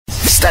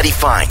Study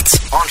Finds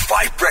on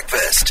 5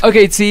 Breakfast.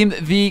 Okay, team,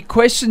 the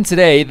question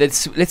today, let's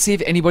see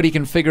if anybody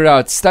can figure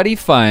out. Study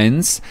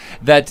finds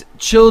that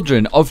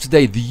children of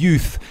today, the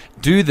youth,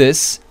 do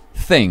this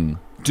thing.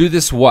 Do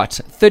this what?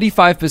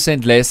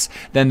 35% less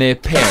than their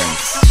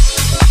parents.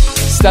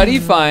 Study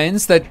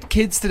finds that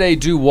kids today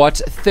do what?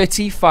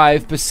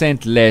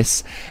 35%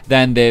 less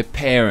than their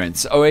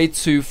parents.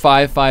 082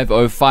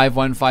 550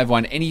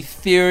 5151. Any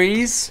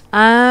theories?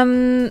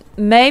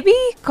 Maybe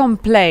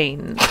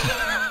complain.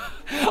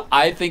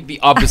 I think the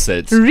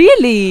opposite.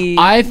 Really?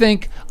 I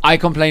think I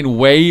complain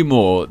way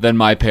more than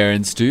my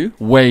parents do.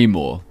 Way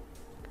more.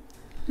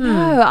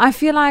 No, I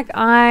feel like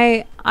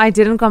I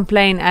didn't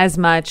complain as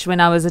much when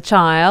I was a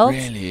child.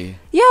 Really?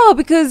 Yeah,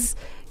 because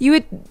you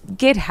would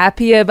get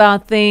happy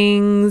about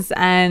things,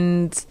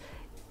 and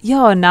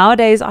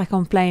nowadays I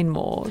complain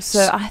more.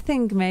 So I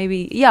think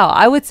maybe,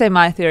 I would say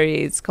my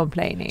theory is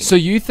complaining. So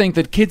you think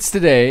that kids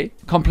today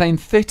complain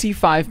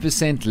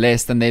 35%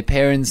 less than their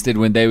parents did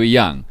when they were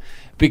young?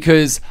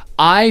 Because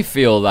I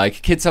feel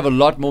like kids have a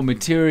lot more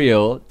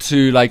material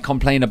to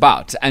complain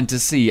about and to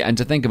see and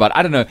to think about.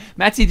 I don't know.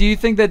 Matty, do you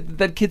think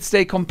that kids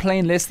today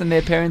complain less than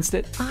their parents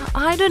did?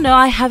 I don't know.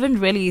 I haven't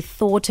really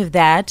thought of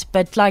that.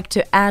 But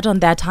to add on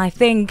that, I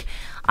think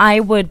I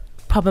would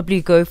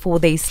probably go for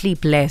they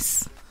sleep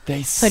less.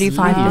 They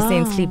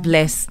 35% sleep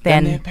less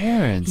than their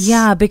parents.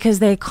 Yeah, because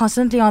they're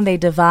constantly on their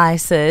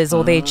devices,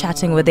 or they're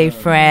chatting with their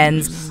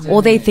friends,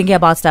 or they're thinking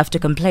about stuff to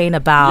complain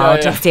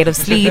about instead of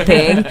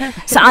sleeping.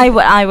 So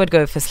I would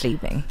go for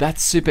sleeping.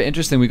 That's super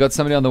interesting. We got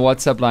somebody on the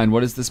WhatsApp line.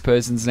 What is this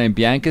person's name?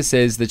 Bianca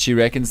says that she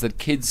reckons that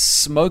kids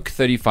smoke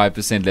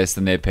 35% less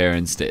than their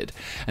parents did.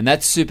 And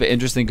that's super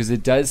interesting because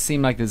it does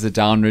seem like there's a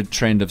downward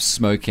trend of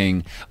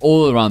smoking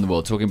all around the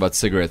world. Talking about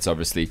cigarettes,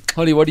 obviously.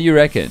 Holly, what do you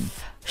reckon?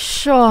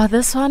 Sure,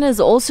 this one is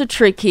also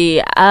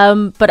tricky,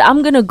 but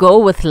I'm going to go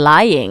with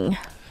lying.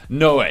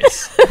 No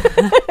ways.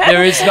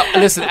 There is no...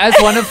 Listen, as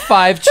one of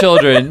 5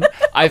 children,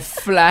 I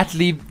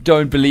flatly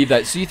don't believe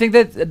that. So you think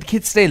that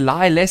kids today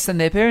lie less than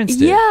their parents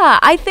did? Yeah,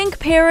 I think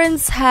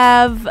parents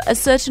have a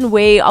certain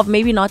way of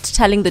maybe not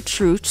telling the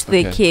truth to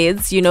their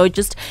kids,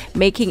 just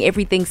making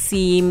everything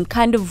seem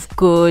kind of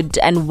good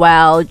and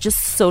well, just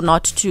so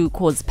not to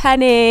cause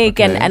panic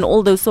and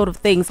all those sort of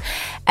things.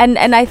 And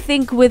I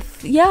think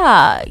with,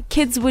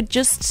 kids would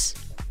just,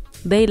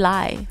 they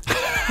lie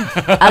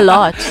a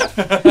lot.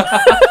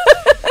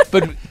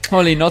 But,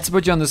 Holly, not to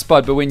put you on the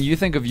spot, but when you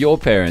think of your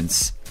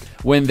parents,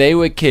 when they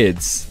were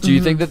kids, do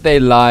you think that they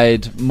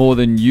lied more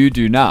than you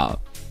do now?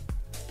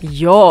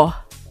 Yo.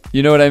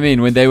 You know what I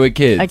mean? When they were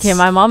kids. Okay,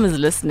 my mom is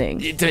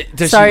listening.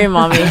 Sorry,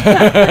 mommy.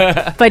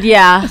 But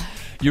yeah.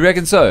 You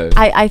reckon so?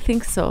 I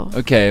think so.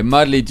 Okay,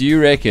 Mudley, do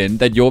you reckon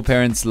that your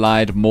parents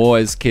lied more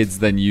as kids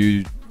than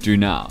you do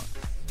now?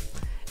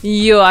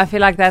 I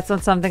feel like that's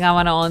not something I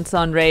want to answer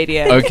on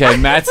radio. Okay,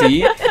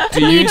 Matty,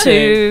 do you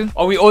think...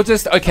 Are we all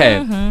just...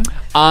 Okay.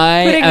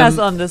 I Putting am us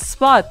on the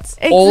spot.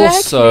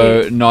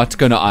 also not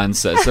going to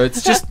answer. So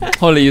it's just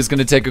Holly who's going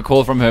to take a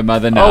call from her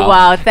mother now. Oh,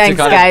 wow. Thanks,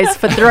 guys,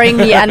 for throwing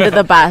me under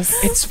the bus.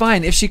 It's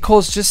fine. If she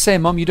calls, just say,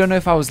 Mom, you don't know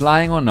if I was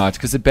lying or not,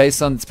 because it's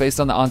based on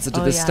the answer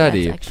to the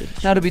study.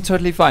 That'll be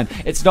totally fine.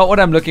 It's not what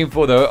I'm looking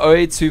for, though.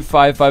 082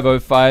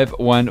 550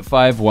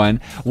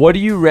 5151. What do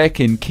you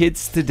reckon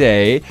kids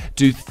today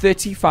do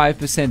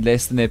 35%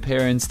 less than their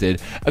parents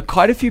did?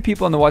 Quite a few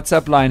people on the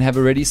WhatsApp line have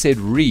already said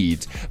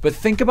read, but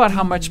think about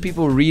how much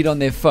people read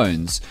on their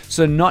phones.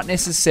 So not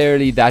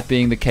necessarily that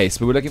being the case,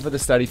 but we're looking for the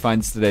study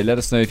finds today. Let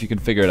us know if you can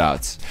figure it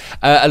out.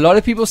 A lot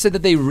of people said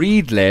that they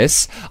read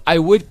less. I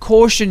would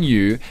caution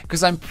you,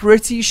 because I'm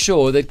pretty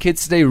sure that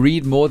kids today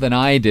read more than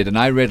I did, and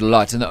I read a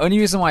lot. And the only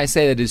reason why I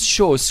say that is,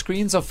 sure,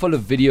 screens are full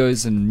of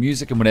videos and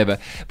music and whatever,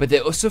 but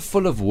they're also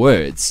full of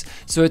words.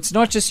 So it's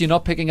not just you're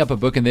not picking up a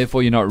book and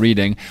therefore you're not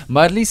reading.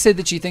 Mudley said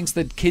that she thinks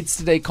that kids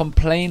today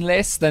complain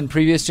less than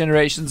previous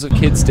generations of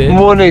kids did.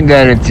 Morning,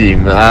 Danny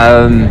team.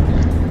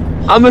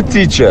 I'm a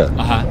teacher,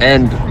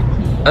 and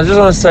I just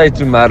want to say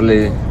to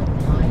Marley,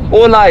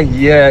 all I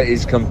hear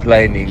is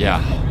complaining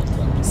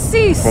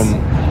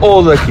from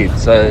all the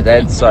kids. So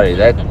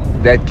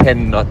that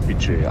cannot be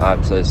true.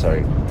 I'm so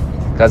sorry,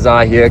 because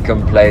I hear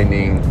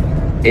complaining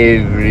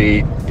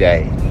every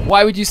day.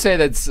 Why would you say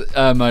that's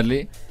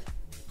Mudley?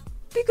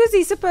 Because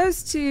he's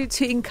supposed to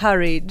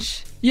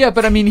encourage. Yeah,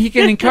 but I mean, he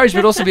can encourage,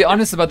 but also be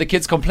honest about the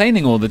kids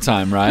complaining all the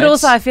time, right? But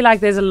also, I feel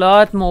like there's a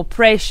lot more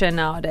pressure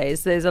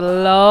nowadays. There's a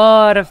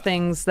lot of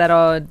things that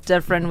are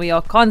different. We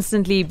are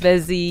constantly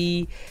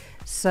busy.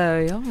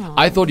 So, yeah.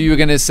 I thought you were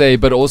going to say,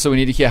 but also we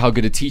need to hear how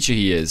good a teacher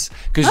he is.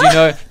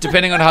 Because,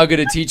 depending on how good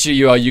a teacher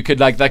you are, you could,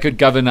 that could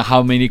govern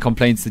how many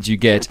complaints that you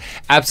get.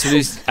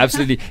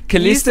 Absolutely.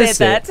 Kalista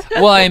said that.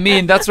 Well, I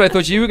mean, that's what I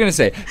thought you were going to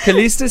say.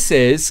 Kalista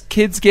says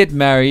kids get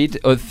married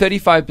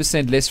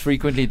 35% less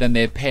frequently than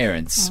their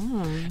parents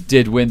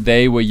did when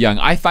they were young.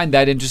 I find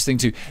that interesting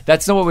too.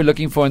 That's not what we're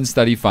looking for in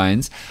study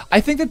finds. I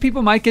think that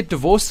people might get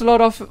divorced a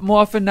lot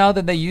more often now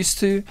than they used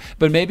to,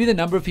 but maybe the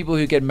number of people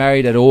who get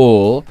married at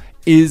all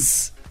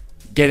is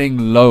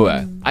getting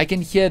lower. I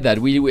can hear that.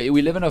 We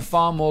live in a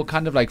far more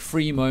kind of like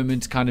free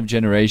moment kind of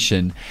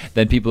generation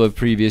than people of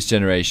previous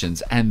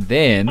generations. And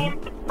then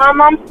my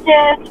mom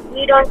says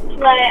we don't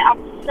play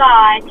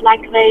outside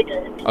like they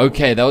did.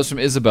 Okay, that was from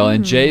Isabel.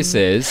 And Jay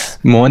says,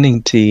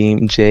 morning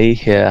team, Jay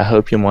here. I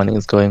hope your morning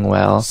is going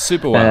well.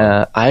 Super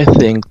well. I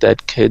think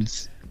that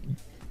kids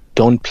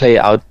don't play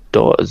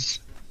outdoors.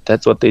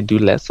 That's what they do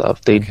less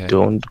of. They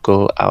don't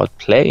go out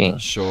playing.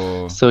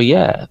 Sure. So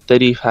yeah,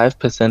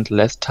 35%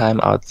 less time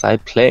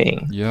outside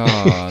playing. Yeah,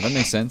 that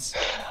makes sense.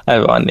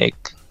 Ironic,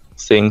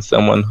 saying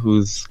someone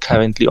who's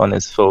currently on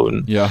his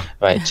phone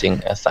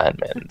writing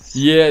assignments.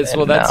 Yes,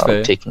 well, that's now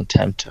fair. Taking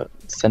time to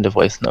send a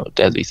voice note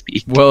as we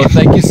speak. Well,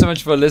 thank you so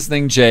much for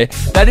listening, Jay.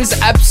 That is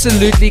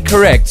absolutely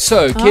correct.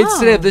 So, kids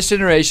today of this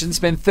generation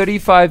spend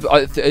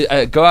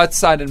go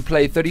outside and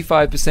play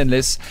 35%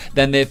 less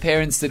than their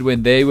parents did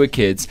when they were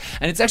kids.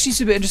 And it's actually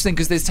super interesting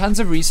because there's tons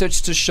of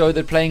research to show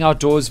that playing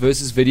outdoors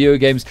versus video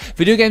games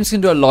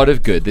can do a lot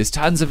of good. There's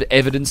tons of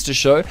evidence to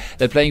show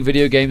that playing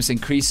video games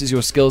increases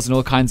your skills in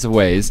all kinds of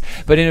ways.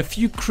 But in a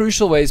few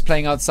crucial ways,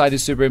 playing outside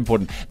is super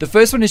important. The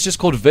first one is just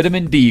called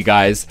vitamin D,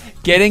 guys.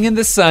 Getting in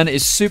the sun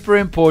is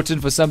super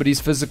important for somebody's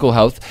physical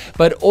health,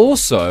 but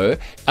also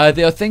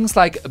there are things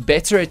like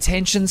better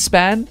attention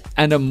span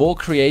and a more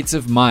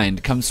creative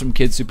mind comes from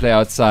kids who play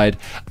outside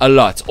a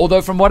lot.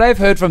 Although from what I've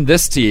heard from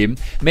this team,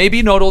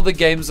 maybe not all the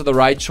games are the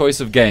right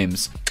choice of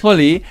games.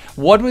 Holly,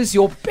 what was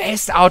your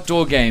best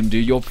outdoor game,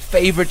 dude? Your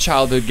favorite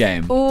childhood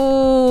game?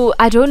 Oh,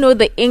 I don't know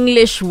the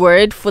English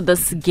word for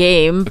this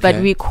game, but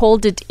we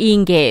called it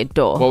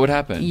ingedo. What would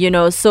happen? You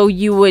know, so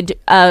you would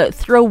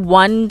throw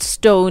one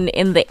stone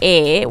in the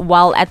air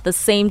while at the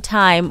same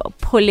time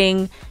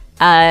pulling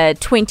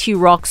 20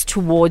 rocks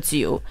towards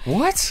you.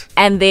 What?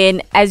 And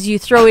then as you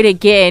throw it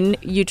again,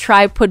 you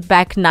try put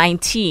back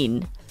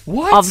 19.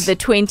 What? Of the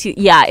 20.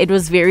 Yeah, it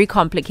was very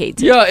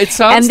complicated. Yeah, it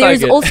sounds and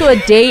there's like it. also a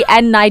day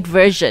and night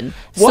version.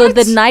 So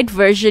the night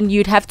version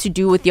you'd have to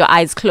do with your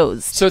eyes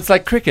closed. So it's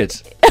like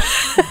cricket.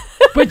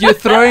 But you're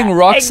throwing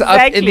rocks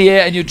up in the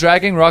air and you're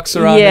dragging rocks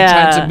around and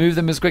trying to move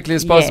them as quickly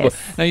as possible.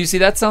 Yes. Now, you see,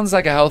 that sounds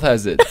like a health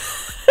hazard.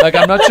 Like,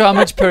 I'm not sure how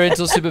much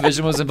parental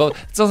supervision was involved.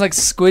 It sounds like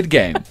Squid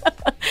Game.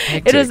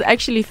 Hectic. It was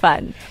actually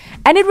fun.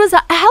 And it was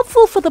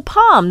helpful for the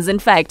palms, in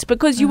fact,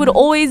 because you would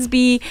always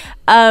be,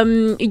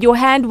 your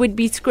hand would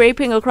be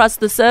scraping across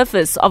the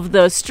surface of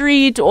the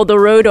street or the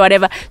road or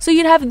whatever. So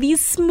you'd have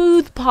these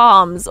smooth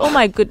palms. Oh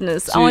my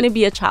goodness. I want to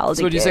be a child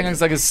So what again. you're saying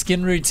is like a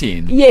skin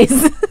routine?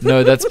 Yes.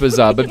 No, that's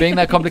bizarre. But being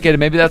that complicated,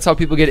 maybe that's how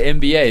people get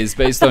MBAs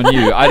based on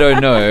you. I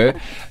don't know.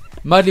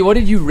 Mudley, what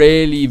do you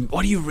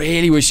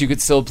really wish you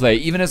could still play,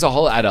 even as a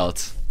whole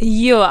adult?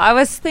 I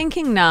was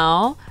thinking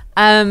now,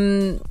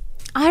 I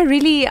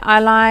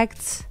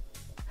liked...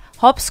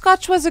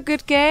 Hopscotch was a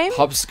good game.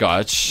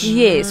 Hopscotch?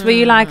 Yes, where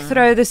you like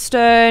throw the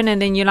stone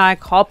and then you like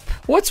hop.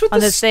 What's with on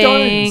the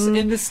stones thing.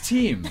 in this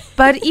team?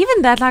 But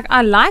even that, like,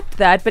 I liked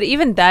that, but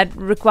even that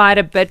required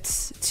a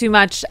bit too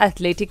much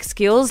athletic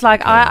skills.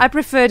 Like, I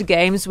preferred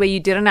games where you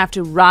didn't have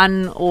to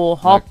run or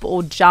hop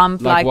or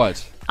jump. Like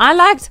what? I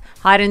liked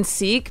hide and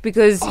seek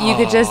because you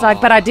could just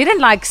but I didn't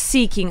like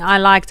seeking. I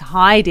liked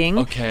hiding.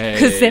 Okay.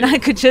 Because then I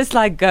could just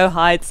like go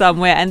hide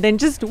somewhere and then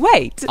just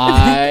wait.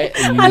 I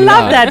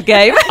love that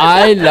game.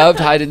 I loved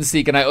hide and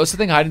seek, and I also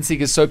think hide and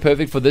seek is so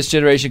perfect for this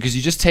generation because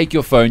you just take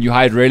your phone, you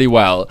hide really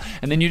well,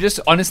 and then you're just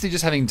honestly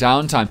just having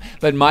downtime.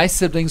 But my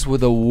siblings were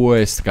the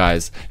worst,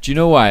 guys. Do you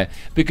know why?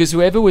 Because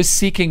whoever was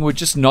seeking would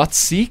just not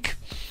seek.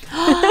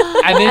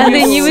 And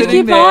then you would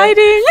keep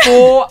hiding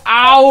 4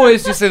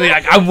 hours just sitting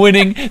like, I'm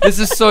winning, this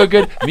is so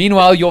good.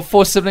 Meanwhile, your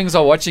 4 siblings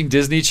are watching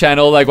Disney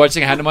Channel, like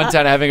watching Hannah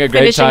Montana, having a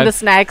great time, finishing the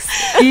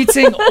snacks,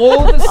 eating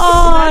all the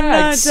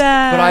snacks. No,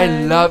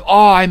 Dad. But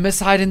I miss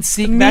hide and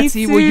seek.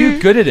 Matty, were you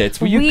good at it?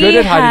 Were you good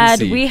at hide and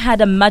seek? We had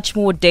a much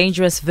more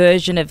dangerous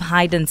version of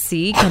hide and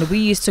seek, and we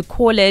used to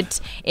call it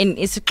in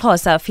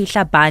isiXhosa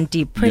fihla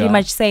banti, pretty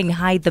much saying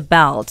hide the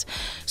belt.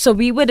 So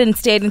we would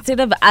instead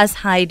of us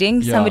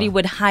hiding, somebody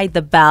would hide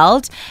the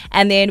belt,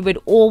 and then we'd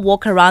all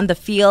walk around the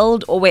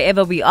field or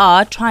wherever we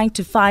are trying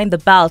to find the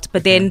belt.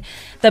 But then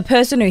the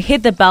person who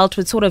hid the belt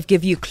would sort of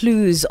give you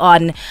clues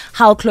on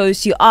how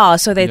close you are.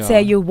 So they'd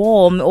say you're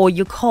warm or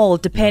you're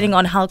cold, depending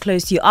on how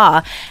close you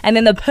are. And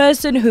then the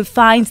person who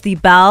finds the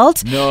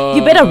belt,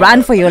 you better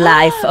run for your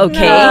life,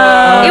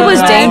 okay? It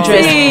was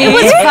dangerous. It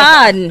was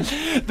fun.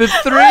 The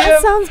three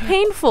that sounds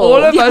painful.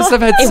 All of us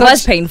have had It such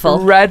was painful.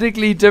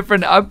 radically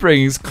different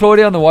upbringings.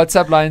 Claudia on the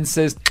WhatsApp line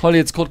says, Holly,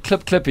 it's called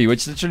Clip Clippy,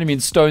 which literally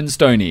means stone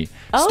stony.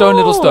 Stone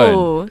little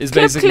stone is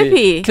Clip basically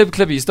Clippy. Clip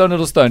Clippy, stone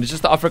little stone. It's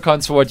just the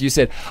Afrikaans for what you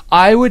said.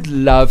 I would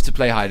love to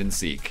play hide and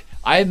seek.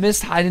 I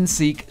missed hide and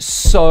seek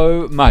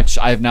so much.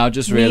 I've now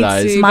just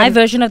realized. My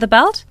version of the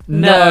belt?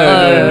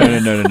 No.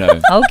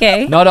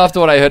 Okay. Not after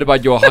what I heard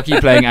about your hockey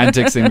playing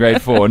antics in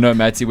grade 4. No,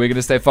 Matty, we're going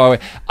to stay far away.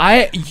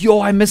 I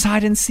miss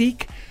hide and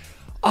seek.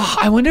 Oh,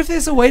 I wonder if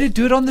there's a way to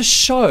do it on the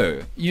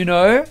show, you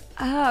know?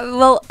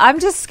 Well, I'm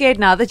just scared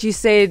now that you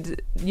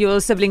said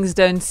your siblings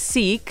don't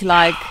seek.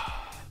 Like,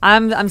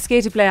 I'm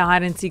scared to play a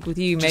hide and seek with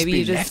you. Maybe be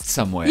you just left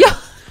somewhere. Yeah.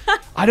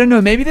 I don't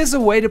know. Maybe there's a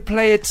way to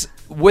play it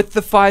with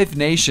the Five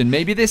Nation.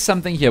 Maybe there's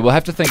something here. We'll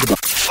have to think about.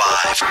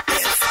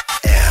 5FM.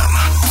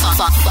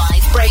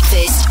 5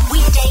 Breakfast,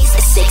 weekdays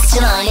 6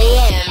 to 9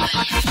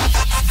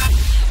 a.m.